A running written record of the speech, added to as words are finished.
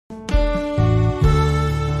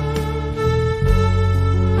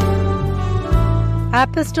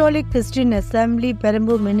Apostolic Christian Assembly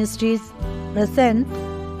Perambur Ministries presents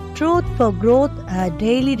Truth for Growth, a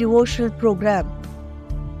daily devotional program.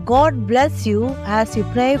 God bless you as you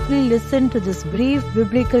prayerfully listen to this brief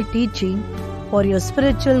biblical teaching for your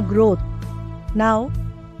spiritual growth. Now,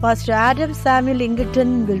 Pastor Adam Samuel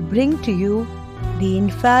Ingleton will bring to you the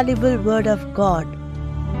infallible Word of God.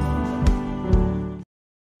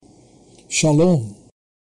 Shalom.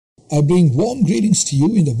 I bring warm greetings to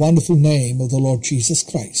you in the wonderful name of the Lord Jesus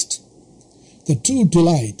Christ. The true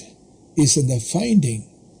delight is in the finding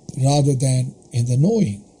rather than in the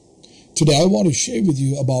knowing. Today I want to share with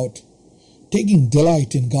you about taking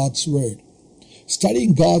delight in God's Word.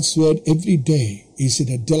 Studying God's Word every day, is it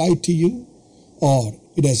a delight to you or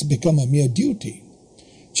it has become a mere duty?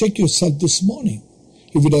 Check yourself this morning.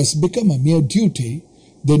 If it has become a mere duty,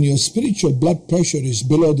 then your spiritual blood pressure is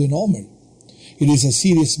below the normal. It is a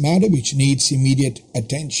serious matter which needs immediate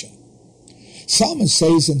attention. Psalmist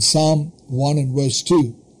says in Psalm 1 and verse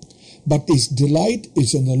 2, "But his delight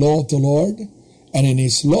is in the law of the Lord, and in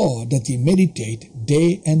his law doth he meditate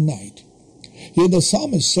day and night." Here the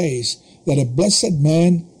psalmist says that a blessed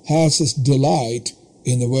man has his delight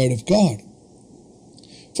in the Word of God.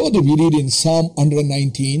 Further we read in Psalm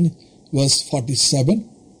 119 verse 47,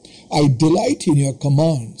 "I delight in your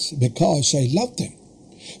commands because I love them."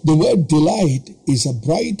 The word delight is a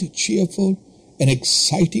bright, cheerful, and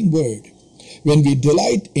exciting word. When we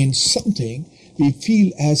delight in something, we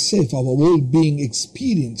feel as if our whole being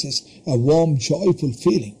experiences a warm, joyful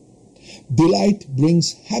feeling. Delight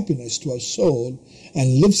brings happiness to our soul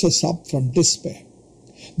and lifts us up from despair.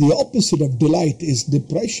 The opposite of delight is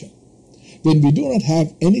depression. When we do not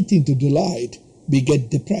have anything to delight, we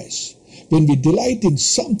get depressed. When we delight in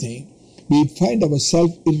something, we find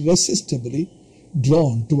ourselves irresistibly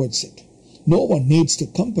drawn towards it. No one needs to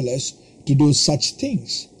compel us to do such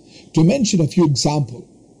things. To mention a few examples,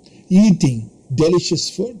 eating delicious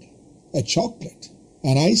food, a chocolate,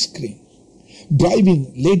 an ice cream,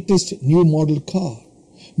 driving latest new model car,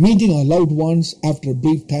 meeting our loved ones after a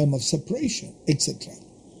brief time of separation, etc.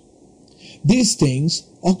 These things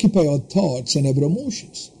occupy our thoughts and our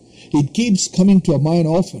emotions. It keeps coming to our mind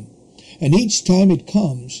often, and each time it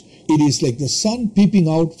comes, it is like the sun peeping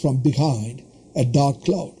out from behind a dark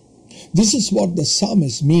cloud. This is what the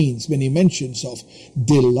psalmist means when he mentions of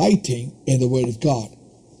delighting in the Word of God.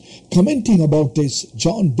 Commenting about this,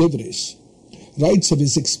 John Deveris writes of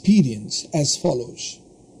his experience as follows.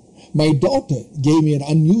 "My daughter gave me an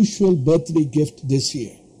unusual birthday gift this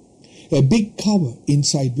year, a big cover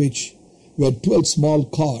inside which were 12 small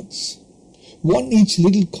cards. One each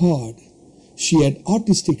little card, she had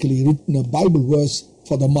artistically written a Bible verse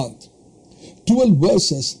for the month. 12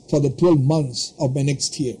 verses for the 12 months of my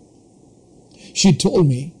next year. She told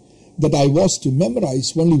me that I was to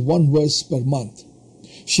memorize only one verse per month.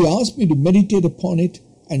 She asked me to meditate upon it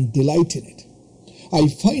and delight in it. I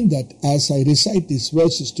find that as I recite these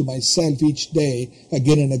verses to myself each day,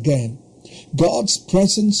 again and again, God's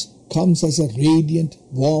presence comes as a radiant,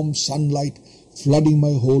 warm sunlight flooding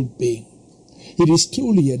my whole being. It is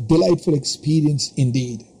truly a delightful experience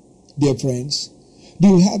indeed." Dear friends, do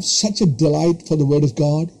you have such a delight for the Word of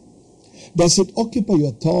God? Does it occupy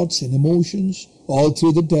your thoughts and emotions all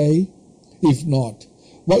through the day? If not,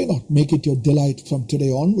 why not make it your delight from today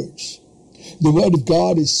onwards? The Word of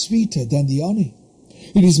God is sweeter than the honey.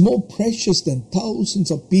 It is more precious than thousands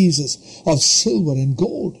of pieces of silver and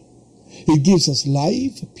gold. It gives us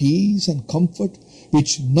life, peace, and comfort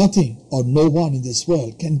which nothing or no one in this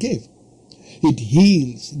world can give. It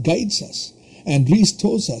heals, guides us, and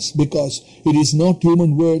restores us because it is not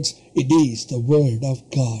human words, it is the Word of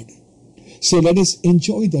God. So let us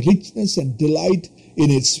enjoy the richness and delight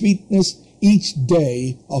in its sweetness each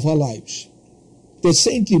day of our lives. The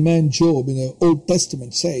saintly man Job in the Old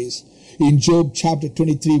Testament says in Job chapter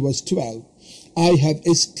 23 verse 12, "I have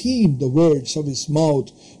esteemed the words of his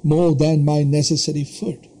mouth more than my necessary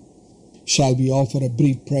food." Shall we offer a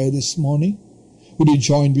brief prayer this morning? Would you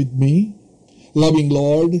join with me? Loving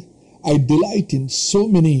Lord, I delight in so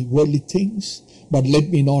many worldly things, but let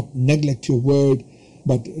me not neglect your word,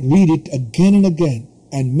 but read it again and again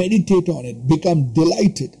and meditate on it, become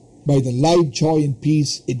delighted by the life, joy, and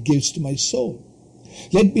peace it gives to my soul.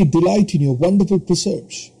 Let me delight in your wonderful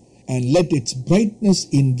preserves, and let its brightness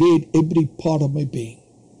invade every part of my being.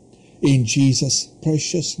 In Jesus'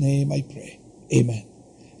 precious name I pray. Amen.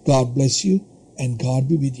 God bless you, and God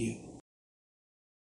be with you.